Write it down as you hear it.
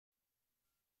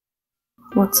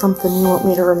What's something you want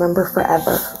me to remember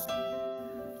forever?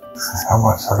 How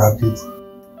much I love you.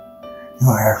 You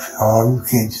know, actually, I love you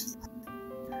kids.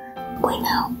 We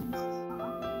know.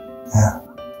 Yeah.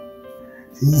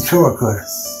 You sure could.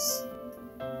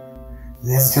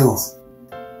 Them too.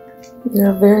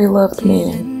 You're a very loved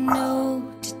man. Didn't know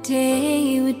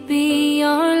today would be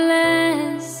our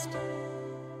last,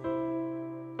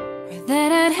 or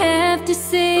that I'd have to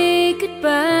say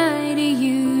goodbye to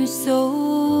you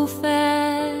so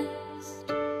fast.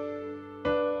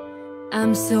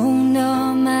 I'm so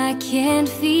numb I can't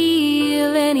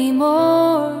feel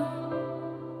anymore.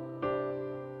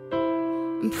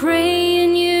 I'm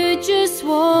praying you just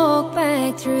walk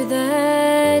back through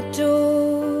that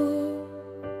door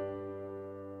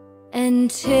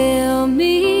and tell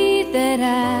me that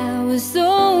I was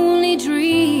only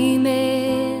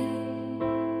dreaming.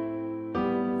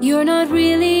 You're not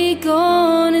really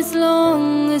gone as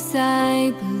long as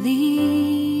I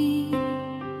believe.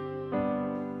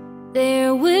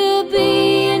 There will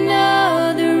be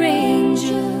another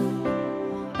angel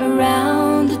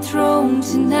around the throne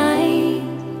tonight.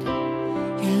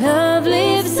 Your love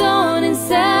lives on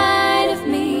inside of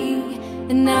me,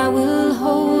 and I will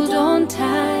hold on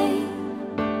tight.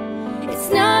 It's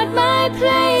not my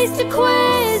place to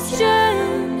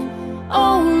question,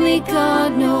 only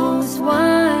God knows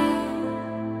why.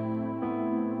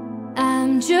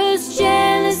 I'm just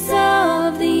jealous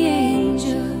of the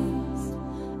angels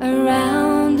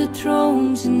around the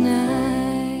throne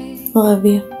tonight. I love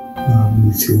you.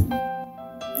 You too.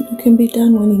 You can be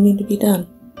done when you need to be done.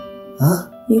 Huh?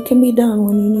 You can be done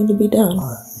when you need to be done.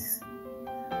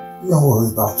 You don't worry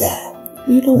about that.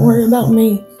 You don't worry about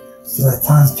me. So let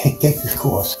time take this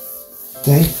course.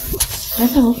 Okay? I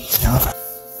know. Yeah.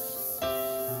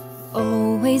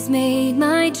 Always made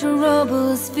my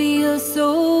troubles feel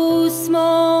so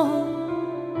small,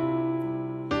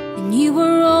 and you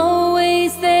were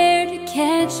always there to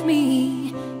catch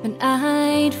me when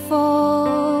I'd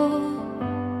fall.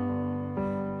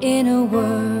 In a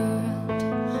world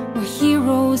where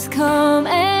heroes come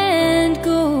and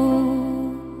go,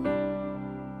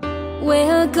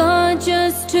 well, God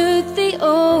just took the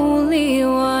only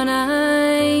one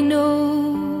I know.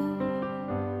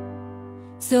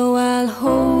 So I'll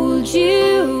hold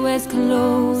you as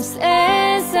close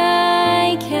as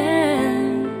I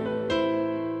can,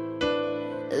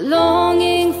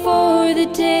 longing for the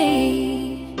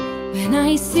day when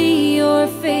I see your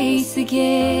face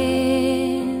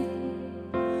again.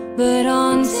 But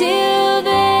until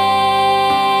then,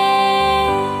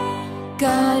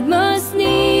 God must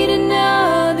need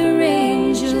another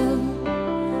angel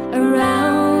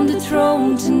around the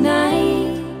throne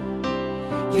tonight.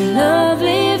 Your love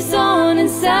lives on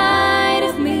inside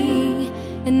of me,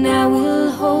 and I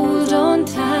will hold on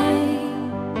tight.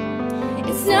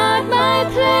 It's not my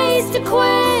place to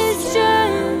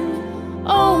question,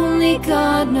 only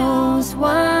God knows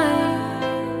why.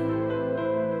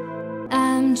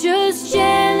 I'm just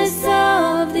jealous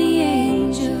of the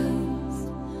angels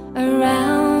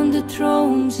around the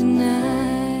throne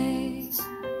tonight.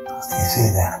 I can't say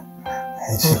that. I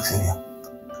had 6 of you.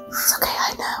 It's okay,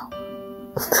 I know.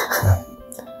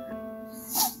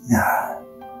 Yeah.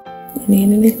 You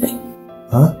need anything?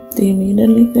 Huh? Do you need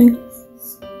anything?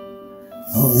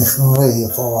 I'm just gonna lay here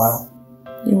for a while.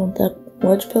 You want that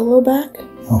wedge pillow back?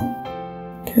 No.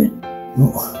 Okay.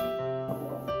 No.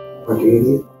 What do you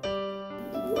need?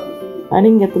 I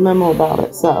didn't get the memo about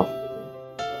it, so.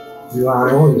 You are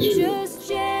on the street. Just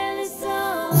jealous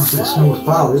Once the snow's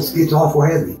piled, this gets awful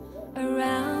heavy.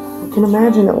 around I can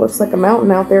imagine it looks like a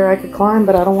mountain out there I could climb,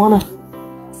 but I don't want to.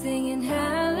 singing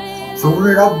hallelujah. Throw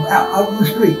it out in the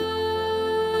street.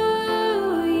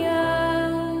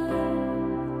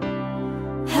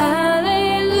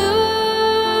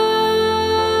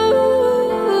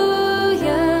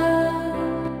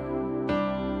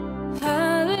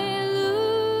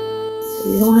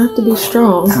 You don't have to be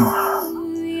strong.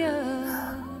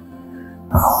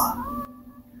 Oh.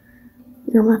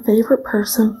 You're my favorite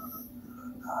person.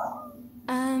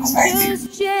 I'm Thank you.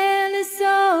 just jealous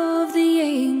of the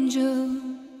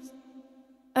angels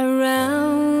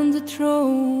around the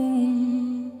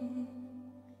throne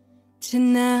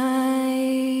tonight.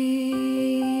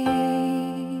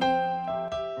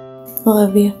 I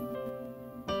love you.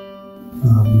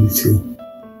 You too.